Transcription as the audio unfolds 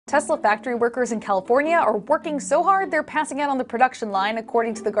Tesla factory workers in California are working so hard they're passing out on the production line,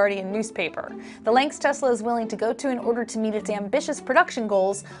 according to the Guardian newspaper. The lengths Tesla is willing to go to in order to meet its ambitious production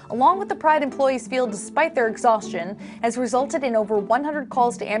goals, along with the pride employees feel despite their exhaustion, has resulted in over 100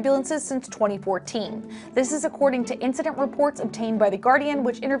 calls to ambulances since 2014. This is according to incident reports obtained by the Guardian,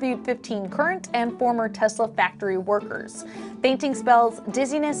 which interviewed 15 current and former Tesla factory workers. Fainting spells,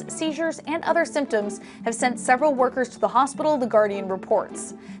 dizziness, seizures, and other symptoms have sent several workers to the hospital, the Guardian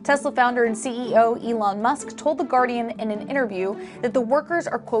reports. Tesla founder and CEO Elon Musk told The Guardian in an interview that the workers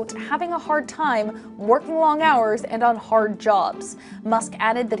are, quote, having a hard time working long hours and on hard jobs. Musk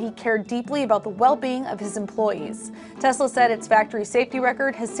added that he cared deeply about the well-being of his employees. Tesla said its factory safety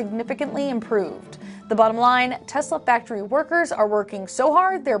record has significantly improved. The bottom line, Tesla factory workers are working so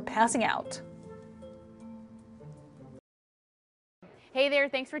hard they're passing out. Hey there,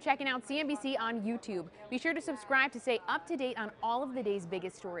 thanks for checking out CNBC on YouTube. Be sure to subscribe to stay up to date on all of the day's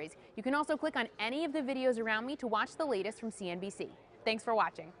biggest stories. You can also click on any of the videos around me to watch the latest from CNBC. Thanks for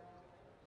watching.